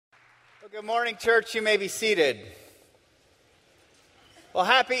Well, good morning, church. You may be seated. Well,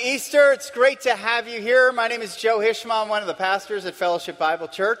 happy Easter. It's great to have you here. My name is Joe Hishma. I'm one of the pastors at Fellowship Bible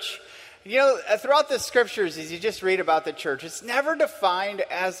Church. You know, throughout the scriptures, as you just read about the church, it's never defined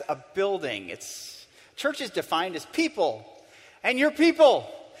as a building. Church is defined as people, and you're people.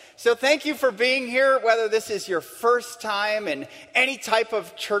 So thank you for being here, whether this is your first time in any type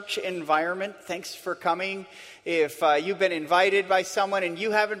of church environment. Thanks for coming. If you've been invited by someone and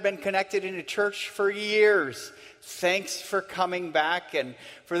you haven't been connected in a church for years, thanks for coming back. And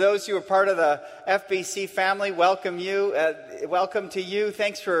for those who are part of the FBC family, welcome to you.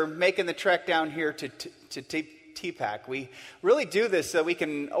 Thanks for making the trek down here to TPAC. We really do this so we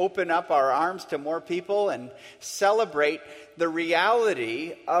can open up our arms to more people and celebrate the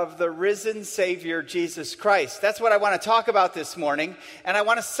reality of the risen Savior, Jesus Christ. That's what I want to talk about this morning. And I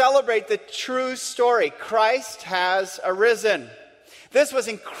want to celebrate the true story. Christ has arisen. This was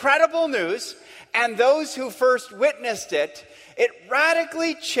incredible news. And those who first witnessed it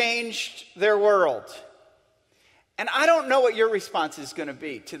radically changed their world. And I don't know what your response is going to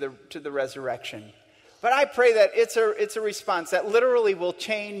be to the resurrection. But I pray that it's a response that literally will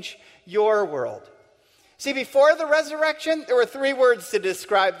change your world. See, before the resurrection, there were three words to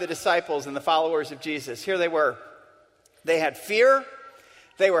describe the disciples and the followers of Jesus. Here they were. They had fear,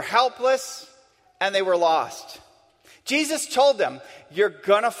 they were helpless, and they were lost. Jesus told them, you're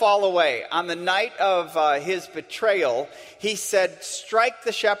going to fall away. On the night of his betrayal, he said, strike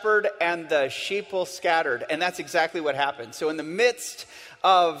the shepherd and the sheep will scatter. And that's exactly what happened. So in the midst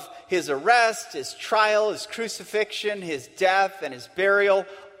of his arrest, his trial, his crucifixion, his death, and his burial,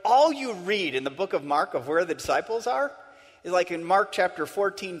 all you read in the book of Mark of where the disciples are is like in Mark chapter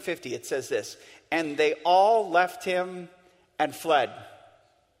 14:50. It says this, and they all left him and fled.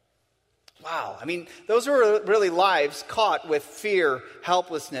 Wow. I mean, those were really lives caught with fear,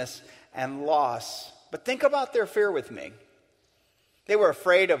 helplessness, and loss. But think about their fear with me. They were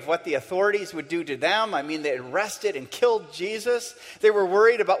afraid of what the authorities would do to them. I mean, they arrested and killed Jesus. They were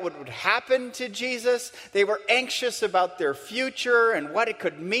worried about what would happen to Jesus. They were anxious about their future and what it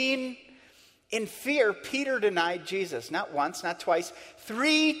could mean. In fear, Peter denied Jesus, not once, not twice,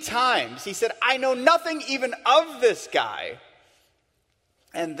 3 times. He said, I know nothing even of this guy.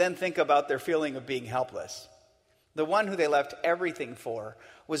 And then think about their feeling of being helpless. The one who they left everything for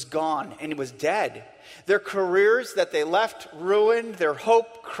was gone and was dead. Their careers that they left ruined, their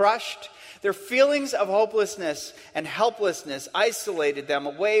hope crushed. Their feelings of hopelessness and helplessness isolated them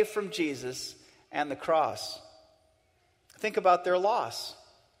away from Jesus and the cross. Think about their loss.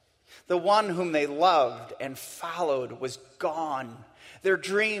 The one whom they loved and followed was gone. Their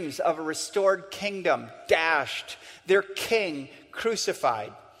dreams of a restored kingdom dashed. Their king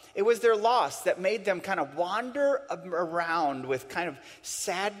crucified. It was their loss that made them kind of wander around with kind of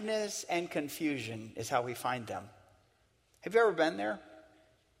sadness and confusion is how we find them. Have you ever been there?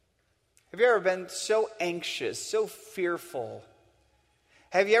 Have you ever been so anxious, so fearful?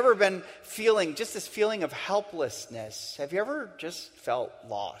 Have you ever been feeling just this feeling of helplessness? Have you ever just felt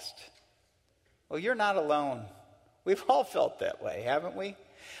lost? Well, you're not alone. We've all felt that way, haven't we?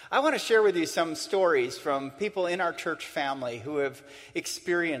 I want to share with you some stories from people in our church family who have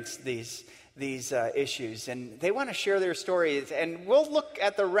experienced these issues. And they want to share their stories. And we'll look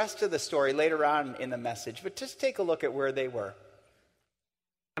at the rest of the story later on in the message. But just take a look at where they were.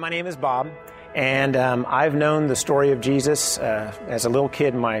 My name is Bob. And I've known the story of Jesus as a little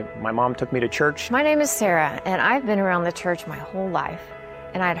kid. My mom took me to church. My name is Sarah. And I've been around the church my whole life.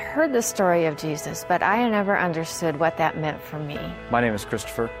 And I'd heard the story of Jesus, but I had never understood what that meant for me. My name is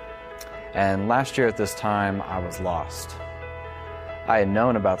Christopher, and last year at this time, I was lost. I had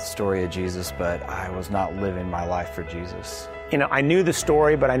known about the story of Jesus, but I was not living my life for Jesus. You know, I knew the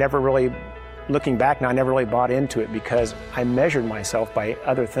story, but I never really, looking back now, I never really bought into it because I measured myself by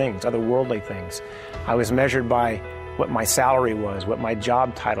other things, other worldly things. I was measured by what my salary was, what my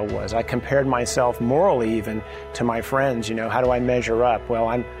job title was. I compared myself morally even to my friends. You know, how do I measure up? Well,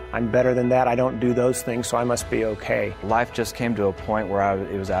 I'm better than that. I don't do those things, so I must be okay. Life just came to a point where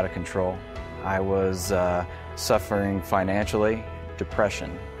it was out of control. I was suffering financially,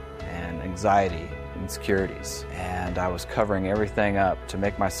 depression, and anxiety, insecurities. And I was covering everything up to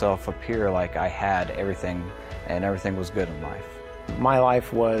make myself appear like I had everything and everything was good in life. My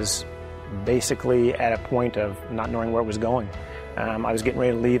life was basically at a point of not knowing where it was going. I was getting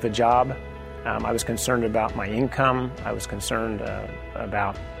ready to leave a job. I was concerned about my income. I was concerned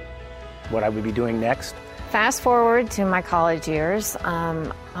about what I would be doing next. Fast forward to my college years,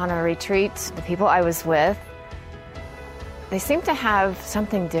 on a retreat, the people I was with, they seemed to have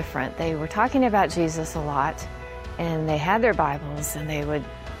something different. They were talking about Jesus a lot, and they had their Bibles, and they would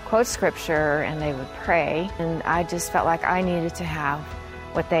quote scripture and they would pray, and I just felt like I needed to have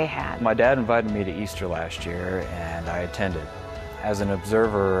what they had. My dad invited me to Easter last year, and I attended. As an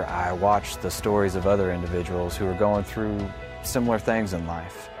observer, I watched the stories of other individuals who were going through similar things in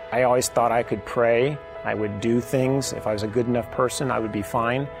life. I always thought I could pray, I would do things. If I was a good enough person, I would be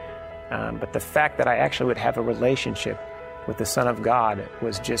fine. But the fact that I actually would have a relationship with the Son of God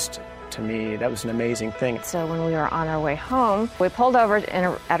was just, to me, that was an amazing thing. So when we were on our way home, we pulled over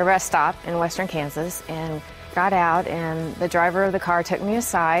at a rest stop in western Kansas and got out, and the driver of the car took me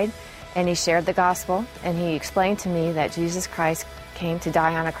aside and he shared the gospel, and he explained to me that Jesus Christ came to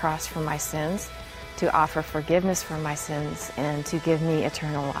die on a cross for my sins, to offer forgiveness for my sins, and to give me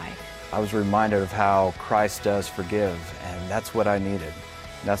eternal life. I was reminded of how Christ does forgive, and that's what I needed.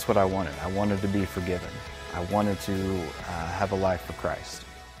 That's what I wanted. I wanted to be forgiven. I wanted to have a life for Christ.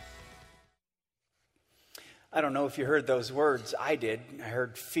 I don't know if you heard those words. I did. I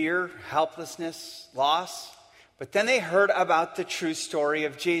heard fear, helplessness, loss. But then they heard about the true story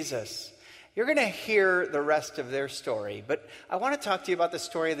of Jesus. You're going to hear the rest of their story. But I want to talk to you about the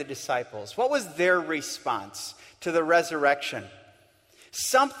story of the disciples. What was their response to the resurrection?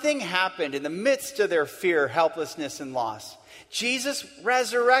 Something happened in the midst of their fear, helplessness, and loss. Jesus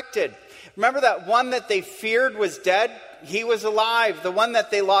resurrected. Remember that one that they feared was dead? He was alive. The one that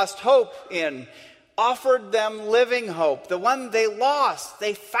they lost hope in offered them living hope. The one they lost,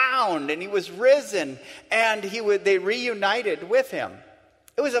 they found, and he was risen, and they reunited with him.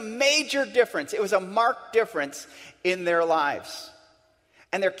 It was a major difference. It was a marked difference in their lives.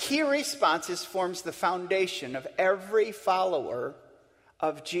 And their key responses forms the foundation of every follower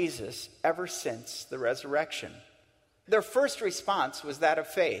of Jesus ever since the resurrection. Their first response was that of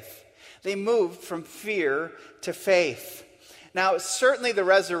faith. They moved from fear to faith. Now, certainly the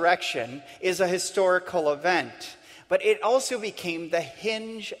resurrection is a historical event, but it also became the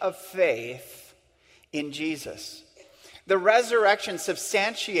hinge of faith in Jesus. The resurrection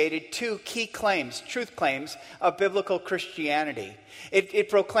substantiated two key claims, truth claims of biblical Christianity. It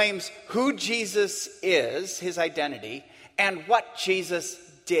proclaims who Jesus is, his identity, and what Jesus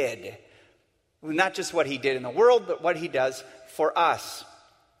did. Not just what he did in the world, but what he does for us.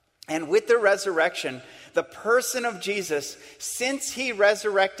 And with the resurrection, the person of Jesus, since he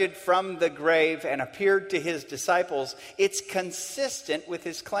resurrected from the grave and appeared to his disciples, it's consistent with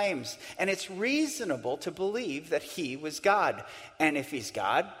his claims. And it's reasonable to believe that he was God. And if he's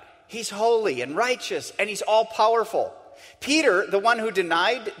God, he's holy and righteous, and he's all-powerful. Peter, the one who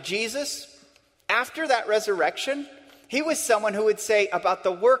denied Jesus, after that resurrection, he was someone who would say about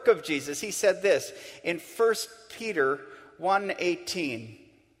the work of Jesus. He said this in 1 Peter 1:18.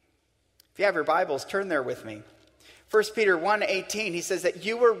 If you have your Bibles, turn there with me. 1 Peter 1:18, he says that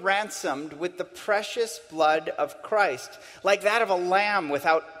you were ransomed with the precious blood of Christ, like that of a lamb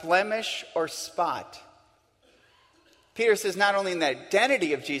without blemish or spot. Peter says not only in the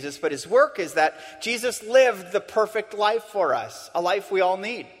identity of Jesus, but his work is that Jesus lived the perfect life for us, a life we all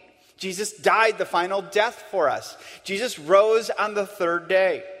need. Jesus died the final death for us. Jesus rose on the third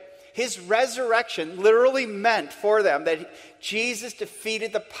day. His resurrection literally meant for them that Jesus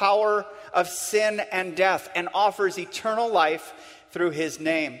defeated the power of sin and death and offers eternal life through his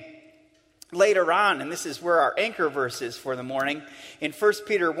name. Later on, and this is where our anchor verse is for the morning, in 1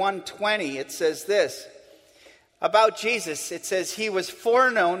 Peter 1:20, it says this. About Jesus, it says, he was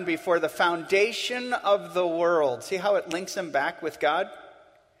foreknown before the foundation of the world. See how it links him back with God?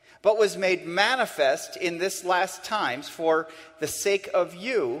 But was made manifest in this last times for the sake of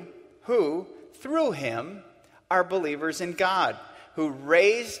you, who, through him, are believers in God, who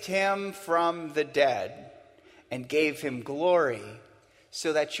raised him from the dead and gave him glory,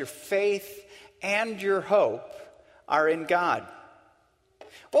 so that your faith and your hope are in God.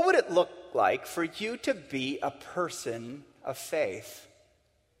 What would it look like for you to be a person of faith?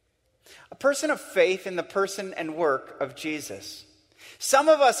 A person of faith in the person and work of Jesus. Some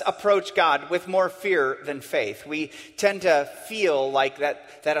of us approach God with more fear than faith. We tend to feel like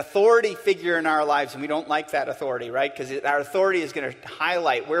that authority figure in our lives, and we don't like that authority, right? Because our authority is going to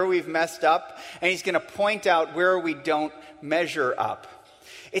highlight where we've messed up, and he's going to point out where we don't measure up.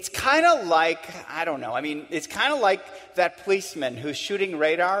 It's kind of like, it's kind of like that policeman who's shooting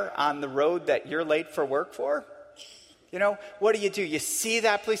radar on the road that you're late for work for. You know, what do? You see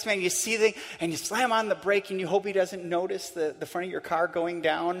that policeman, and you slam on the brake and you hope he doesn't notice the front of your car going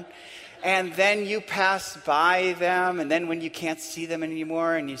down. And then you pass by them, and then when you can't see them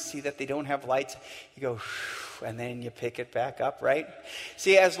anymore and you see that they don't have lights, you go, and then you pick it back up, right?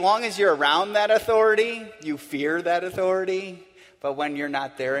 See, as long as you're around that authority, you fear that authority. But when you're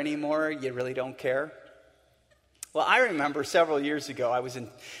not there anymore, you really don't care. Well, I remember several years ago, I was in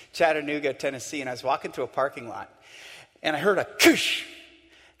Chattanooga, Tennessee, and I was walking through a parking lot, and I heard a koosh.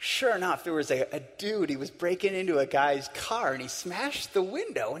 Sure enough, there was a dude, he was breaking into a guy's car, and he smashed the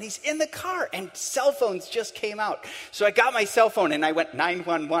window, and he's in the car, and cell phones just came out. So I got my cell phone, and I went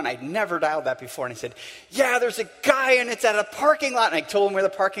 911. I'd never dialed that before, and I said, yeah, there's a guy, and it's at a parking lot. And I told him where the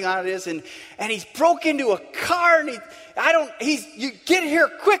parking lot is, and he's broke into a car, and you get here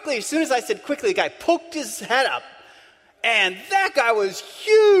quickly. As soon as I said quickly, the guy poked his head up, and that guy was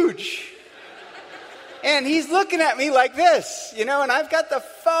huge. And he's looking at me like this, and I've got the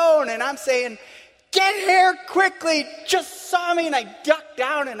phone, and I'm saying, get here quickly, just saw me. And I ducked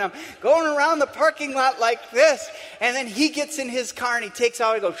down, and I'm going around the parking lot like this. And then he gets in his car, and he takes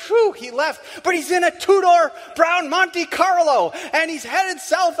out, and goes, whew, he left. But he's in a two-door brown Monte Carlo, and he's headed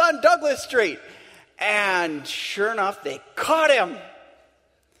south on Douglas Street. And sure enough, they caught him.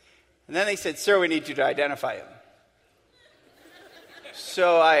 And then they said, sir, we need you to identify him.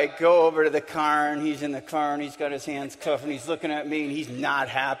 So I go over to the car, and he's in the car, and he's got his hands cuffed, and he's looking at me, and he's not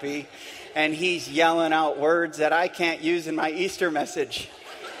happy. And he's yelling out words that I can't use in my Easter message.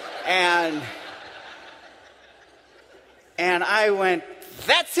 And I went,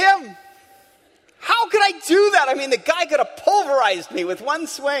 that's him? How could I do that? I mean, the guy could have pulverized me with one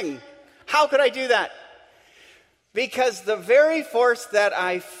swing. How could I do that? Because the very force that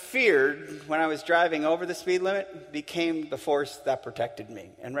I feared when I was driving over the speed limit became the force that protected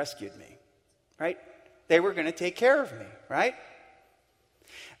me and rescued me, right? They were going to take care of me, right?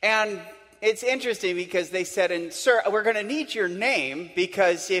 And it's interesting because they said, and sir, we're going to need your name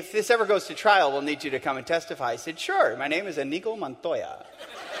because if this ever goes to trial, we'll need you to come and testify. I said, sure, my name is Inigo Montoya.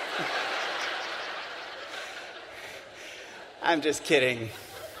 I'm just kidding.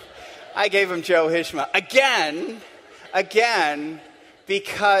 I gave him Joe Hishma again,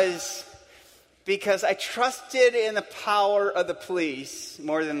 because I trusted in the power of the police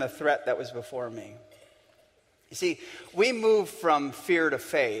more than the threat that was before me. You see, we move from fear to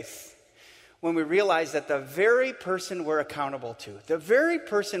faith when we realize that the very person we're accountable to, the very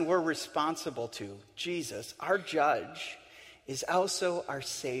person we're responsible to, Jesus, our judge, is also our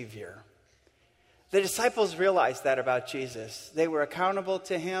Savior. The disciples realized that about Jesus. They were accountable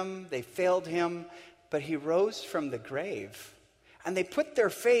to him, they failed him, but he rose from the grave. And they put their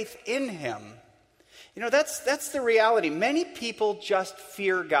faith in him. That's the reality. Many people just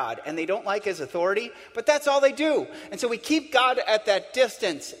fear God, and they don't like his authority, but that's all they do. And so we keep God at that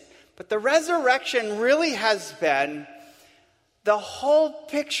distance. But the resurrection really has been the whole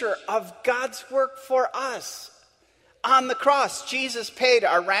picture of God's work for us. On the cross, Jesus paid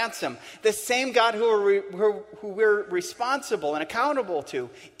our ransom. The same God who we're responsible and accountable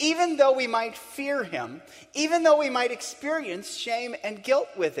to, even though we might fear him, even though we might experience shame and guilt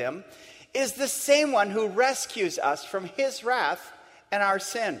with him, is the same one who rescues us from his wrath and our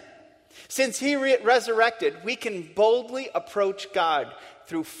sin. Since he resurrected, we can boldly approach God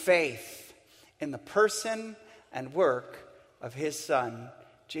through faith in the person and work of his Son,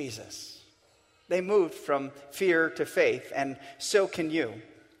 Jesus. They moved from fear to faith, and so can you.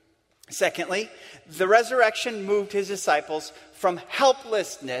 Secondly, the resurrection moved his disciples from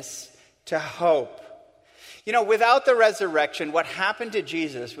helplessness to hope. Without the resurrection, what happened to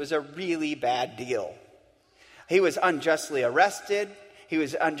Jesus was a really bad deal. He was unjustly arrested. He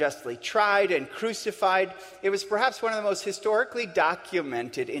was unjustly tried and crucified. It was perhaps one of the most historically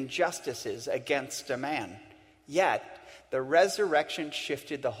documented injustices against a man. Yet, the resurrection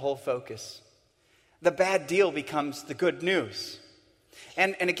shifted the whole focus. The bad deal becomes the good news.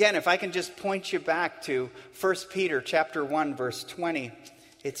 And again, if I can just point you back to 1 Peter chapter 1, verse 20,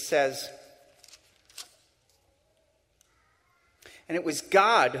 it says, and it was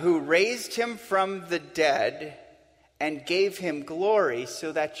God who raised him from the dead and gave him glory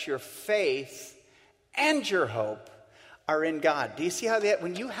so that your faith and your hope are in God. Do you see how that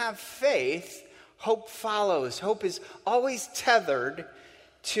when you have faith, hope follows? Hope is always tethered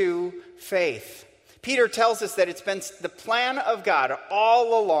to faith. Peter tells us that it's been the plan of God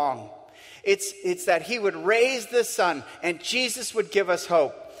all along. It's that he would raise the Son and Jesus would give us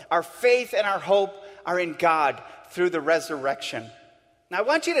hope. Our faith and our hope are in God through the resurrection. Now I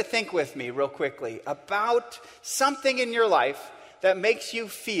want you to think with me real quickly about something in your life that makes you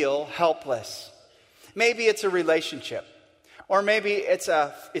feel helpless. Maybe it's a relationship, or maybe it's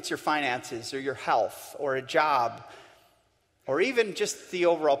your finances or your health or a job, or even just the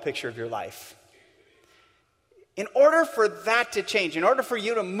overall picture of your life. In order for that to change, in order for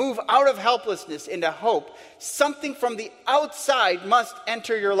you to move out of helplessness into hope, something from the outside must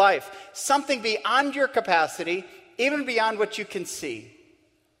enter your life. Something beyond your capacity, even beyond what you can see.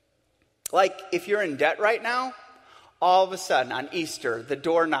 Like if you're in debt right now, all of a sudden on Easter, the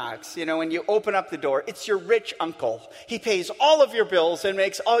door knocks. When you open up the door, it's your rich uncle. He pays all of your bills and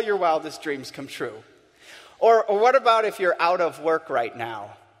makes all your wildest dreams come true. Or what about if you're out of work right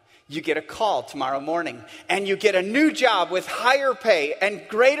now? You get a call tomorrow morning and you get a new job with higher pay and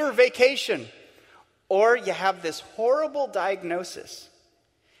greater vacation. Or you have this horrible diagnosis.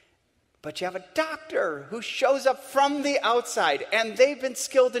 But you have a doctor who shows up from the outside and they've been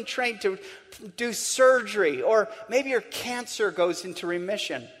skilled and trained to do surgery. Or maybe your cancer goes into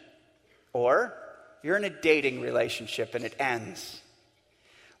remission. Or you're in a dating relationship and it ends.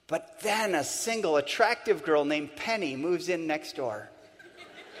 But then a single attractive girl named Penny moves in next door.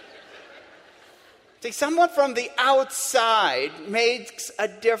 See, someone from the outside makes a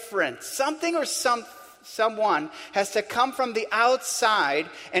difference. Something or someone has to come from the outside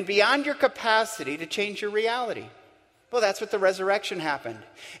and beyond your capacity to change your reality. Well, that's what the resurrection happened.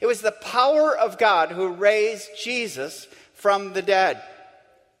 It was the power of God who raised Jesus from the dead.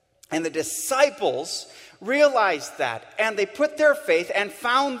 And the disciples realized that, and they put their faith and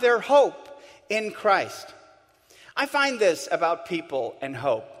found their hope in Christ. I find this about people and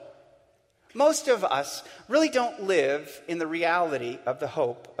hope. Most of us really don't live in the reality of the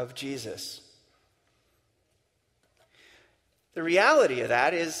hope of Jesus. The reality of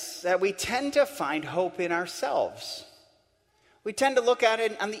that is that we tend to find hope in ourselves. We tend to look at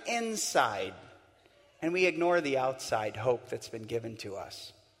it on the inside, and we ignore the outside hope that's been given to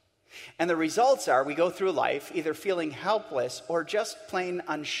us. And the results are we go through life either feeling helpless or just plain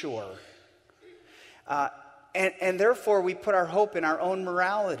unsure. And therefore we put our hope in our own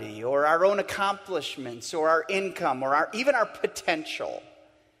morality or our own accomplishments or our income or even our potential.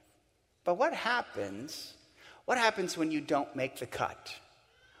 But what happens when you don't make the cut?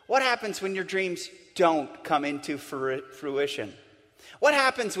 What happens when your dreams don't come into fruition? What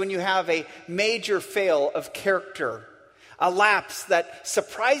happens when you have a major fail of character, a lapse that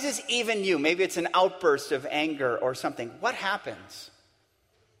surprises even you? Maybe it's an outburst of anger or something. What happens?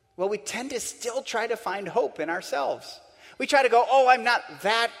 Well, we tend to still try to find hope in ourselves. We try to go, I'm not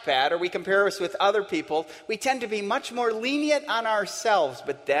that bad, or we compare us with other people. We tend to be much more lenient on ourselves.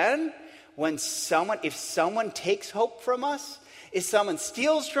 But then, if someone takes hope from us, if someone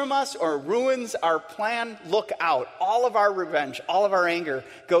steals from us or ruins our plan, look out. All of our revenge, all of our anger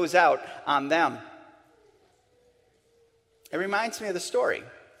goes out on them. It reminds me of the story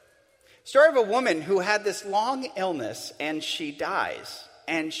of a woman who had this long illness and she dies.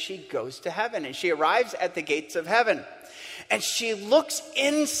 And she goes to heaven, and she arrives at the gates of heaven. And she looks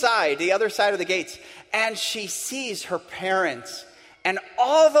inside the other side of the gates, and she sees her parents and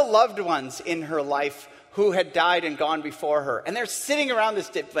all the loved ones in her life who had died and gone before her. And they're sitting around this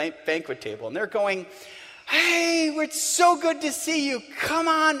banquet table, and they're going, "Hey, it's so good to see you. Come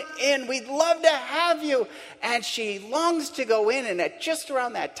on in. We'd love to have you." And she longs to go in, and at just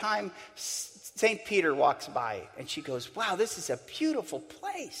around that time, St. Peter walks by, and she goes, "Wow, this is a beautiful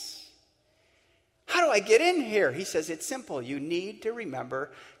place. How do I get in here?" He says, "It's simple. You need to remember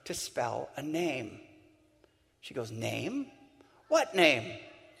to spell a name." She goes, "Name? What name?"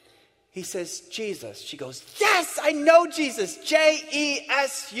 He says, "Jesus." She goes, "Yes, I know Jesus.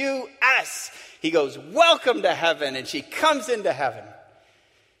 Jesus. He goes, "Welcome to heaven." And she comes into heaven.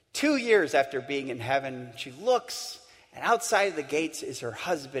 2 years after being in heaven, she looks, and outside of the gates is her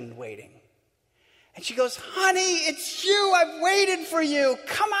husband waiting. And she goes, "Honey, it's you. I've waited for you.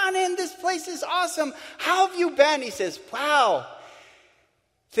 Come on in. This place is awesome. How have you been?" He says, "Wow,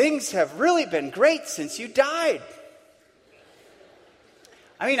 things have really been great since you died.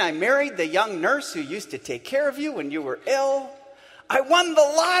 I married the young nurse who used to take care of you when you were ill. I won the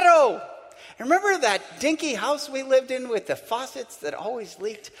lotto. Remember that dinky house we lived in with the faucets that always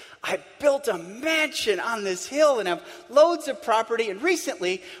leaked? I built a mansion on this hill and have loads of property. And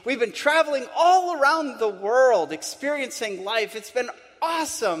recently, we've been traveling all around the world, experiencing life. It's been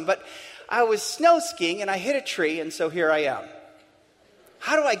awesome. But I was snow skiing and I hit a tree, and so here I am.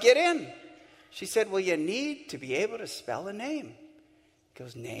 How do I get in?" She said, "Well, you need to be able to spell a name." He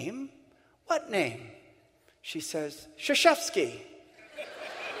goes, "Name? What name?" She says, "Krzyzewski."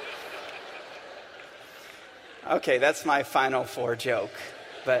 Okay, that's my Final Four joke.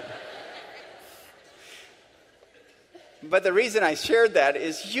 But the reason I shared that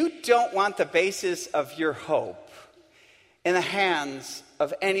is you don't want the basis of your hope in the hands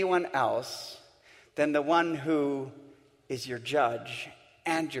of anyone else than the one who is your judge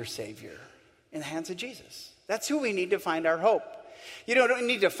and your Savior, in the hands of Jesus. That's who we need to find our hope. You don't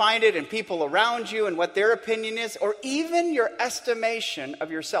need to find it in people around you and what their opinion is, or even your estimation of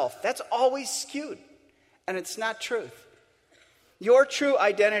yourself. That's always skewed. And it's not truth. Your true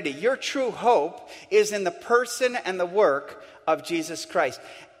identity, your true hope is in the person and the work of Jesus Christ.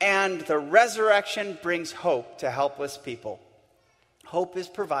 And the resurrection brings hope to helpless people. Hope is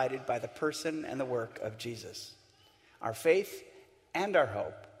provided by the person and the work of Jesus. Our faith and our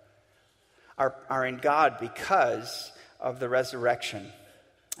hope are in God because of the resurrection.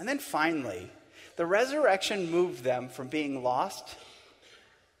 And then finally, the resurrection moved them from being lost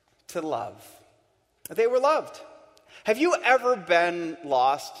to love. They were loved. Have you ever been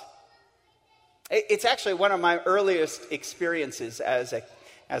lost? It's actually one of my earliest experiences as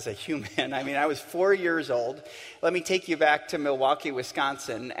a human. I mean, I was 4 years old. Let me take you back to Milwaukee,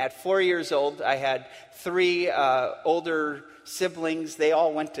 Wisconsin. At 4 years old, I had 3 older siblings. They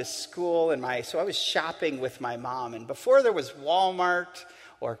all went to school, so I was shopping with my mom. And before there was Walmart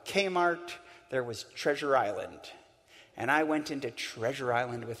or Kmart, there was Treasure Island. And I went into Treasure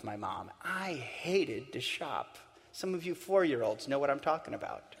Island with my mom. I hated to shop. Some of you 4-year-olds know what I'm talking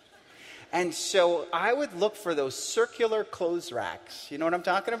about. And so I would look for those circular clothes racks. You know what I'm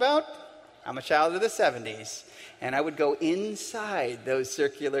talking about? I'm a child of the 70s. And I would go inside those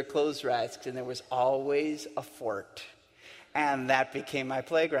circular clothes racks, and there was always a fort. And that became my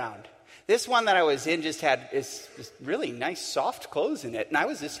playground. This one that I was in just had this really nice soft clothes in it, and I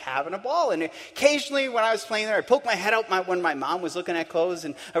was just having a ball. And occasionally when I was playing there, I'd poke my head out when my mom was looking at clothes,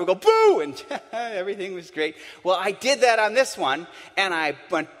 and I would go, boo, and everything was great. Well, I did that on this one, and I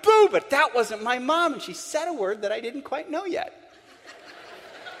went, boo, but that wasn't my mom, and she said a word that I didn't quite know yet.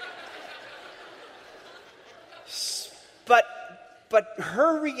 But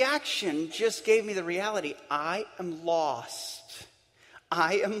her reaction just gave me the reality. I am lost.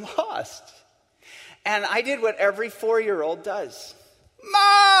 I am lost. And I did what every 4-year-old does.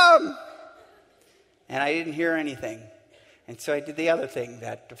 Mom! And I didn't hear anything. And so I did the other thing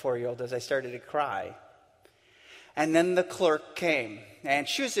that the 4-year-old does. I started to cry. And then the clerk came. And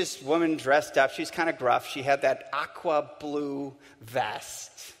she was this woman dressed up. She was kind of gruff. She had that aqua blue vest.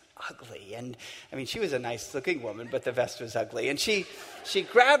 Ugly. And I mean, she was a nice looking woman, but the vest was ugly. And she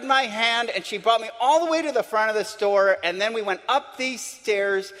grabbed my hand and she brought me all the way to the front of the store. And then we went up these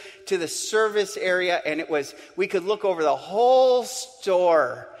stairs to the service area, and we could look over the whole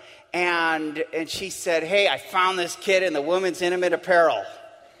store. And she said, hey, I found this kid in the women's intimate apparel.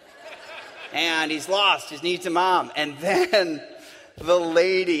 And he's lost. He needs a mom. And then the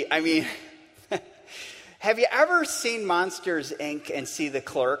lady, I mean, have you ever seen Monsters, Inc. and see the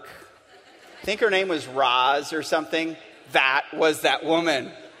clerk? I think her name was Roz or something. That was that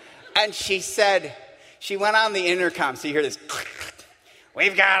woman. And she went on the intercom, so you hear this,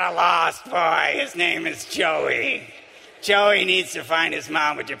 we've got a lost boy. His name is Joey. Joey needs to find his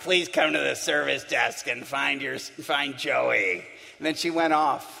mom. Would you please come to the service desk and find Joey? And then she went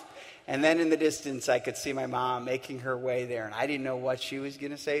off. And then in the distance, I could see my mom making her way there. And I didn't know what she was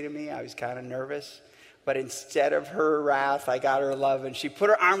going to say to me. I was kind of nervous. But instead of her wrath, I got her love. And she put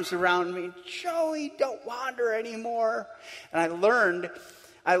her arms around me. Joey, don't wander anymore. And I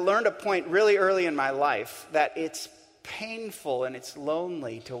learned a point really early in my life that it's painful and it's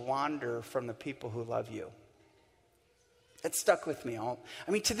lonely to wander from the people who love you. It stuck with me all.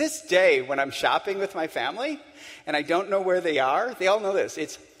 I mean, to this day, when I'm shopping with my family and I don't know where they are, they all know this.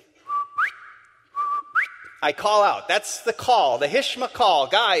 It's I call out. That's the call, the Hishma call.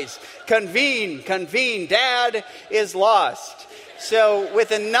 Guys, convene. Dad is lost. So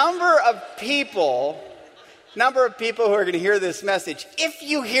with a number of people who are going to hear this message, if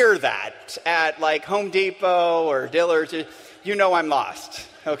you hear that at like Home Depot or Dillard's, you know I'm lost,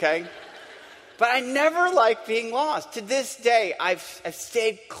 okay? But I never liked being lost. To this day, I've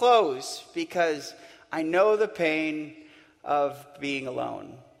stayed close because I know the pain of being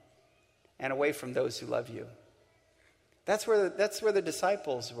alone and away from those who love you. That's where the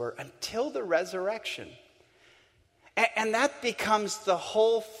disciples were until the resurrection. And that becomes the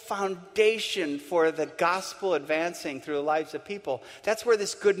whole foundation for the gospel advancing through the lives of people. That's where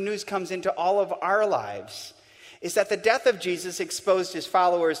this good news comes into all of our lives. Is that the death of Jesus exposed his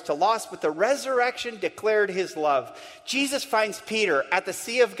followers to loss, but the resurrection declared his love. Jesus finds Peter at the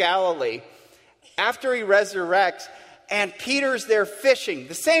Sea of Galilee after he resurrects, and Peter's there fishing,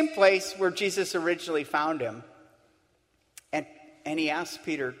 the same place where Jesus originally found him. And he asks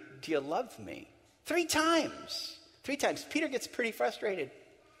Peter, do you love me? 3 times. 3 times. Peter gets pretty frustrated.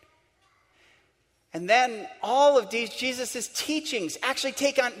 And then all of these Jesus' teachings actually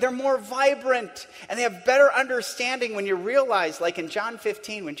they're more vibrant and they have better understanding when you realize, like in John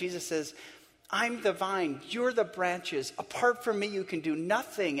 15, when Jesus says, I'm the vine, you're the branches. Apart from me, you can do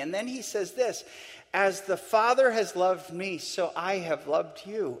nothing. And then he says this, as the Father has loved me, so I have loved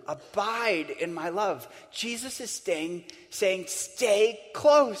you. Abide in my love. Jesus is saying, stay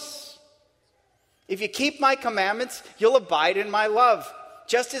close. If you keep my commandments, you'll abide in my love,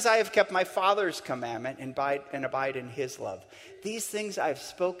 just as I have kept my Father's commandment and abide in his love. These things I've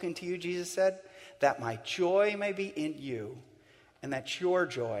spoken to you, Jesus said, that my joy may be in you and that your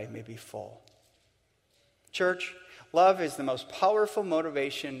joy may be full. Church, love is the most powerful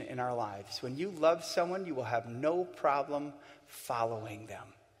motivation in our lives. When you love someone, you will have no problem following them.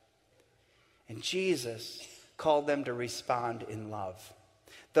 And Jesus called them to respond in love.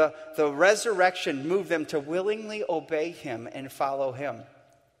 The resurrection moved them to willingly obey him and follow him.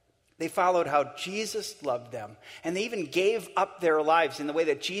 They followed how Jesus loved them. And they even gave up their lives in the way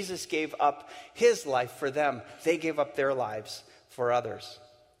that Jesus gave up his life for them. They gave up their lives for others.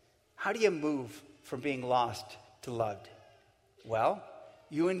 How do you move from being lost to loved? Well,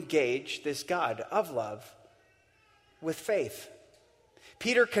 you engage this God of love with faith.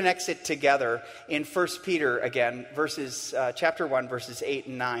 Peter connects it together in 1 Peter again, chapter 1, verses 8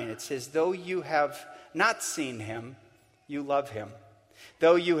 and 9. It says, though you have not seen him, you love him.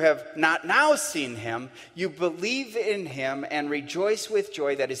 Though you have not now seen him, you believe in him and rejoice with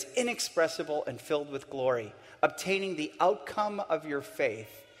joy that is inexpressible and filled with glory, obtaining the outcome of your faith,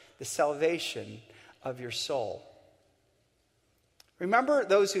 the salvation of your soul. Remember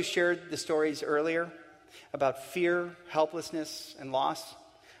those who shared the stories earlier about fear, helplessness, and loss?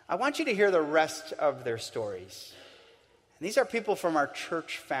 I want you to hear the rest of their stories. And these are people from our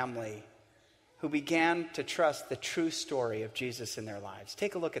church family who began to trust the true story of Jesus in their lives.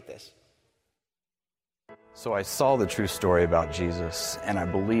 Take a look at this. So I saw the true story about Jesus, and I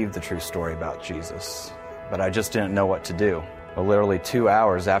believed the true story about Jesus, but I just didn't know what to do. But literally 2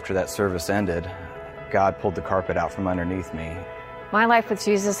 hours after that service ended, God pulled the carpet out from underneath me. My life with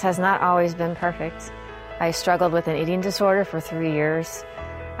Jesus has not always been perfect. I struggled with an eating disorder for 3 years.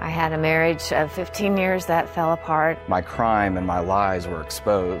 I had a marriage of 15 years that fell apart. My crime and my lies were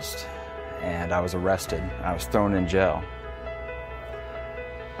exposed, and I was arrested. I was thrown in jail.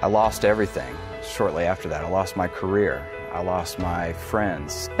 I lost everything shortly after that. I lost my career. I lost my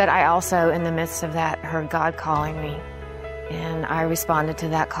friends. But I also, in the midst of that, heard God calling me. And I responded to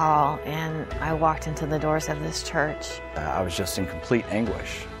that call, and I walked into the doors of this church. I was just in complete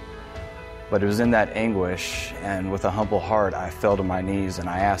anguish. But it was in that anguish, and with a humble heart, I fell to my knees and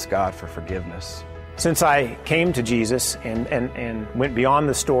I asked God for forgiveness. Since I came to Jesus and went beyond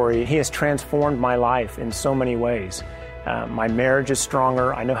the story, he has transformed my life in so many ways. My marriage is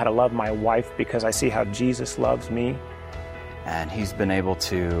stronger. I know how to love my wife because I see how Jesus loves me. And he's been able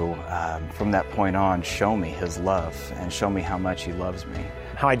to, from that point on, show me his love and show me how much he loves me.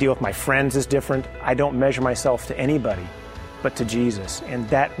 How I deal with my friends is different. I don't measure myself to anybody but to Jesus. And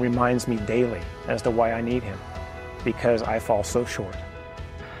that reminds me daily as to why I need him, because I fall so short.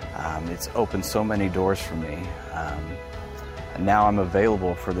 It's opened so many doors for me. And now I'm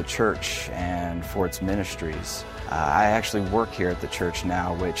available for the church and for its ministries. I actually work here at the church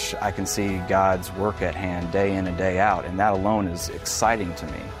now, which I can see God's work at hand day in and day out, and that alone is exciting to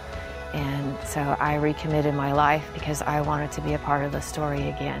me. And so I recommitted my life because I wanted to be a part of the story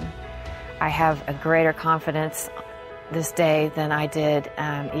again. I have a greater confidence this day than I did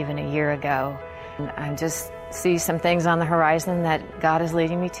even a year ago. And I just see some things on the horizon that God is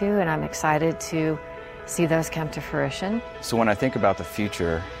leading me to, and I'm excited to see those come to fruition. So when I think about the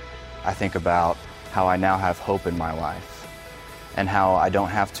future, I think about how I now have hope in my life, and how I don't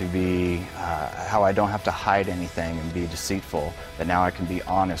have to hide anything and be deceitful, that now I can be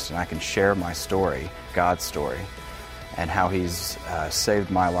honest and I can share my story, God's story, and how he's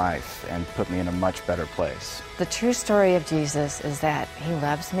saved my life and put me in a much better place. The true story of Jesus is that he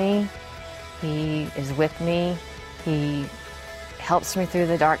loves me, he is with me, he helps me through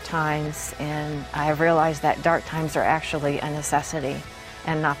the dark times, and I have realized that dark times are actually a necessity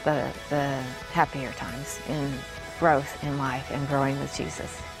and not the happier times in growth in life and growing with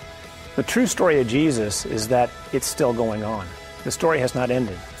Jesus. The true story of Jesus is that it's still going on. The story has not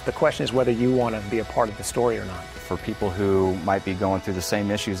ended. The question is whether you want to be a part of the story or not. For people who might be going through the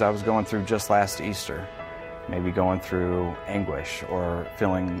same issues I was going through just last Easter, maybe going through anguish or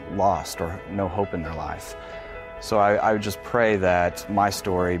feeling lost or no hope in their life. So I would just pray that my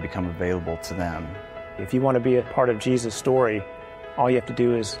story become available to them. If you want to be a part of Jesus' story, all you have to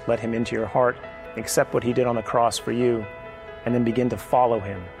do is let him into your heart, accept what he did on the cross for you, and then begin to follow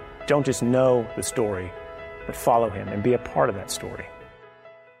him. Don't just know the story, but follow him and be a part of that story.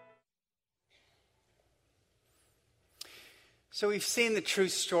 So we've seen the true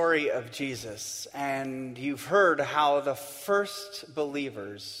story of Jesus, and you've heard how the first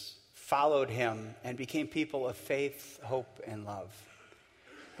believers followed him and became people of faith, hope, and love.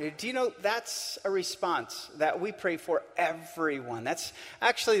 Do you know that's a response that we pray for everyone? That's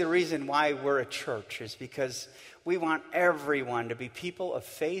actually the reason why we're a church, is because we want everyone to be people of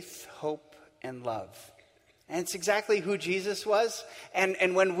faith, hope, and love. And it's exactly who Jesus was.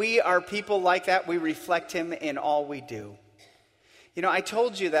 And when we are people like that, we reflect him in all we do. You know, I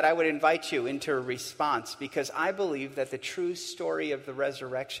told you that I would invite you into a response because I believe that the true story of the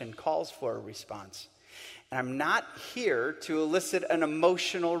resurrection calls for a response. And I'm not here to elicit an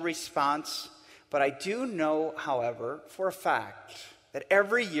emotional response, but I do know, however, for a fact that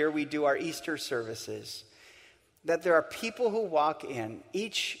every year we do our Easter services, that there are people who walk in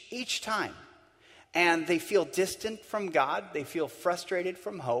each time, and they feel distant from God, they feel frustrated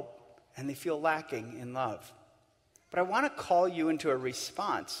from hope, and they feel lacking in love. But I want to call you into a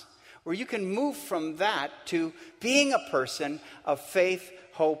response where you can move from that to being a person of faith,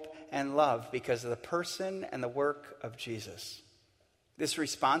 hope, and love because of the person and the work of Jesus. This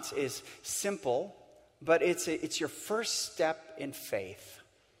response is simple, but it's your first step in faith.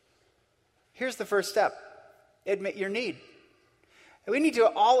 Here's the first step. Admit your need. We need to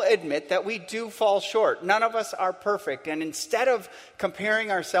all admit that we do fall short. None of us are perfect. And instead of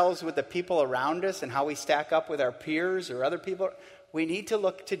comparing ourselves with the people around us and how we stack up with our peers or other people, we need to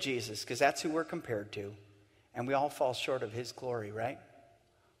look to Jesus because that's who we're compared to. And we all fall short of his glory, right?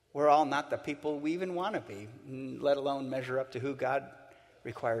 We're all not the people we even want to be, let alone measure up to who God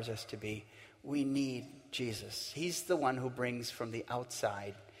requires us to be. We need Jesus. He's the one who brings from the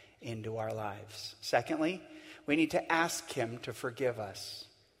outside into our lives. Secondly, we need to ask him to forgive us.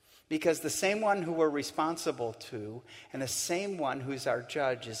 Because the same one who we're responsible to and the same one who's our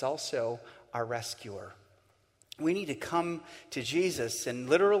judge is also our rescuer. We need to come to Jesus and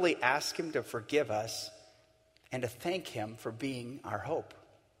literally ask him to forgive us and to thank him for being our hope.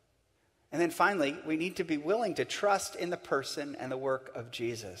 And then finally, we need to be willing to trust in the person and the work of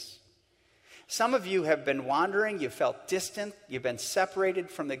Jesus. Some of you have been wandering, you felt distant, you've been separated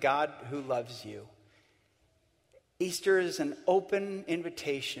from the God who loves you. Easter is an open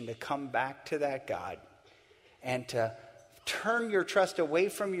invitation to come back to that God and to turn your trust away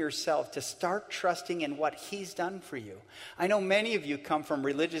from yourself, to start trusting in what he's done for you. I know many of you come from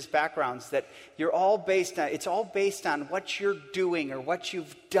religious backgrounds that it's all based on what you're doing or what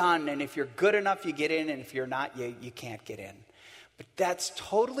you've done, and if you're good enough, you get in, and if you're not, you can't get in. But that's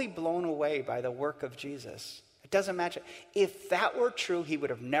totally blown away by the work of Jesus. It doesn't match. If that were true, he would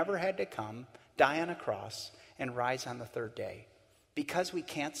have never had to come, die on a cross, and rise on the third day. Because we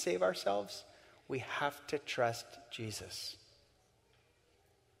can't save ourselves, we have to trust Jesus.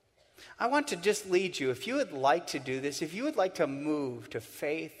 I want to just lead you, if you would like to do this, if you would like to move to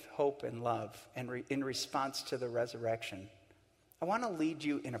faith, hope, and love and in response to the resurrection, I want to lead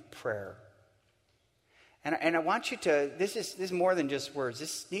you in a prayer. And I want you to, this is more than just words.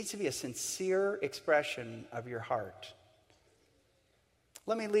 This needs to be a sincere expression of your heart.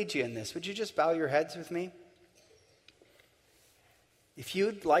 Let me lead you in this. Would you just bow your heads with me? If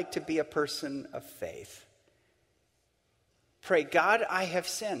you'd like to be a person of faith, pray, God, I have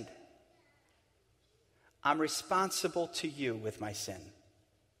sinned. I'm responsible to you with my sin.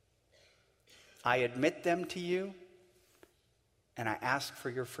 I admit them to you, and I ask for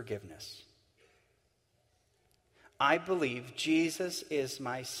your forgiveness. I believe Jesus is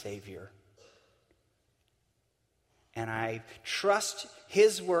my Savior, and I trust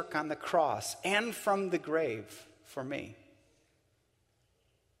his work on the cross and from the grave for me.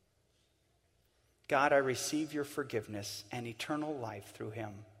 God, I receive your forgiveness and eternal life through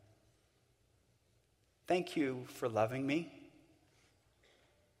him. Thank you for loving me.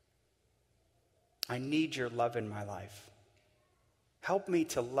 I need your love in my life. Help me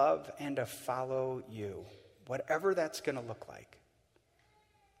to love and to follow you, whatever that's going to look like.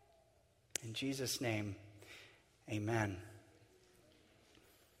 In Jesus' name, amen.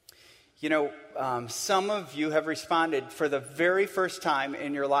 You know, some of you have responded for the very first time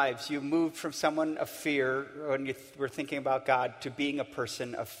in your lives. You moved from someone of fear when you were thinking about God to being a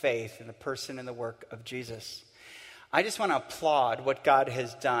person of faith and a person in the work of Jesus. I just want to applaud what God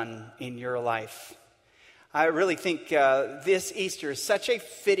has done in your life. I really think this Easter is such a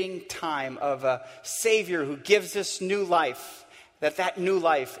fitting time of a Savior who gives us new life, that new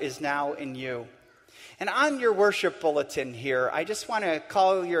life is now in you. And on your worship bulletin here, I just want to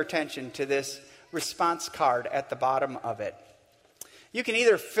call your attention to this response card at the bottom of it. You can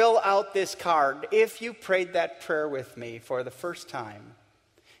either fill out this card if you prayed that prayer with me for the first time.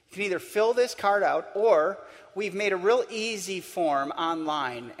 You can either fill this card out, or we've made a real easy form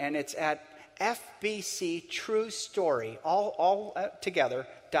online, and it's at fbctruestory, all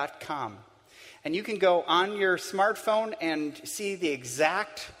together.com. And you can go on your smartphone and see the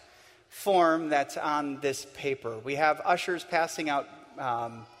exact form that's on this paper. We have ushers passing out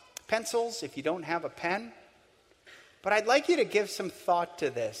pencils if you don't have a pen. But I'd like you to give some thought to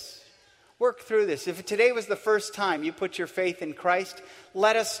this. Work through this. If today was the first time you put your faith in Christ,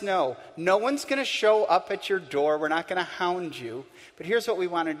 let us know. No one's going to show up at your door. We're not going to hound you. But here's what we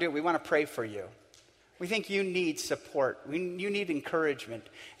want to do. We want to pray for you. We think you need support. You need encouragement.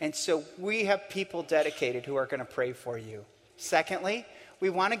 And so we have people dedicated who are going to pray for you. Secondly, we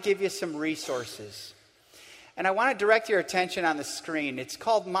want to give you some resources. And I want to direct your attention on the screen. It's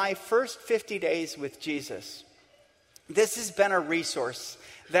called My First 50 Days with Jesus. This has been a resource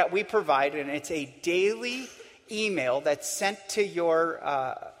that we provide, and it's a daily email that's sent to your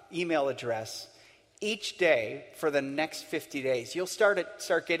email address each day for the next 50 days. You'll start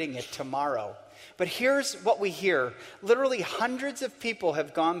getting it tomorrow. But here's what we hear. Literally hundreds of people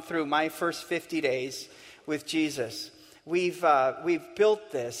have gone through My First 50 Days with Jesus. We've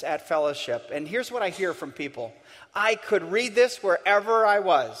built this at Fellowship, and here's what I hear from people. I could read this wherever I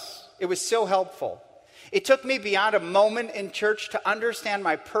was. It was so helpful. It took me beyond a moment in church to understand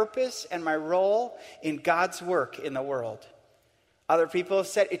my purpose and my role in God's work in the world. Other people have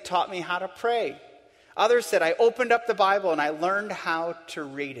said it taught me how to pray. Others said I opened up the Bible and I learned how to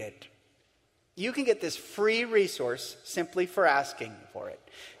read it. You can get this free resource simply for asking for it.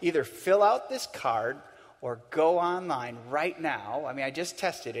 Either fill out this card or go online right now. I mean, I just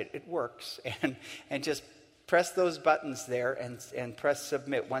tested it. It works. And just press those buttons there and press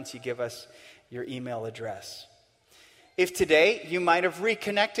submit once you give us your email address. If today you might have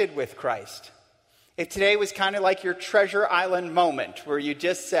reconnected with Christ, if today was kind of like your Treasure Island moment where you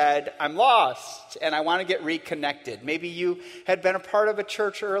just said, I'm lost and I want to get reconnected. Maybe you had been a part of a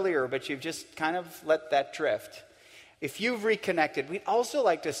church earlier, but you've just kind of let that drift. If you've reconnected, we'd also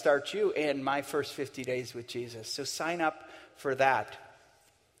like to start you in My First 50 Days with Jesus. So sign up for that.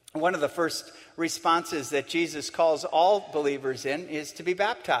 One of the first responses that Jesus calls all believers in is to be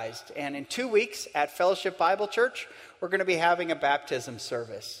baptized. And in 2 weeks at Fellowship Bible Church, we're going to be having a baptism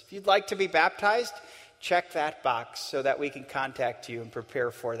service. If you'd like to be baptized, check that box so that we can contact you and prepare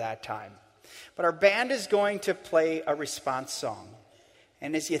for that time. But our band is going to play a response song.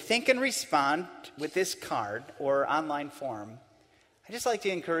 And as you think and respond with this card or online form, I'd just like to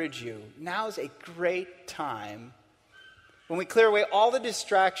encourage you. Now's a great time when we clear away all the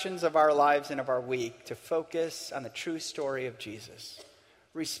distractions of our lives and of our week to focus on the true story of Jesus.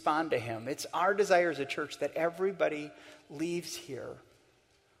 Respond to him. It's our desire as a church that everybody leaves here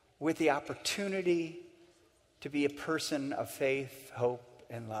with the opportunity to be a person of faith, hope,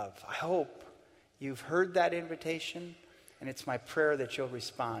 and love. I hope you've heard that invitation, and it's my prayer that you'll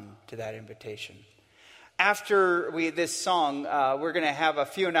respond to that invitation. After this song, we're going to have a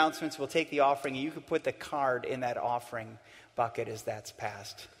few announcements. We'll take the offering. You can put the card in that offering bucket as that's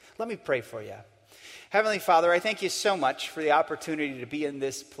passed. Let me pray for you. Heavenly Father, I thank you so much for the opportunity to be in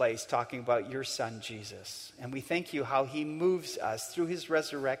this place talking about your son, Jesus. And we thank you how he moves us through his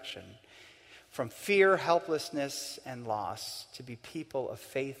resurrection from fear, helplessness, and loss to be people of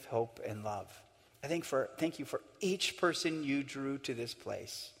faith, hope, and love. Thank you for each person you drew to this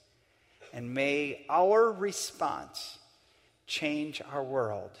place. And may our response change our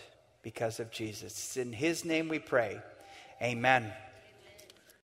world because of Jesus. It's in his name we pray. Amen.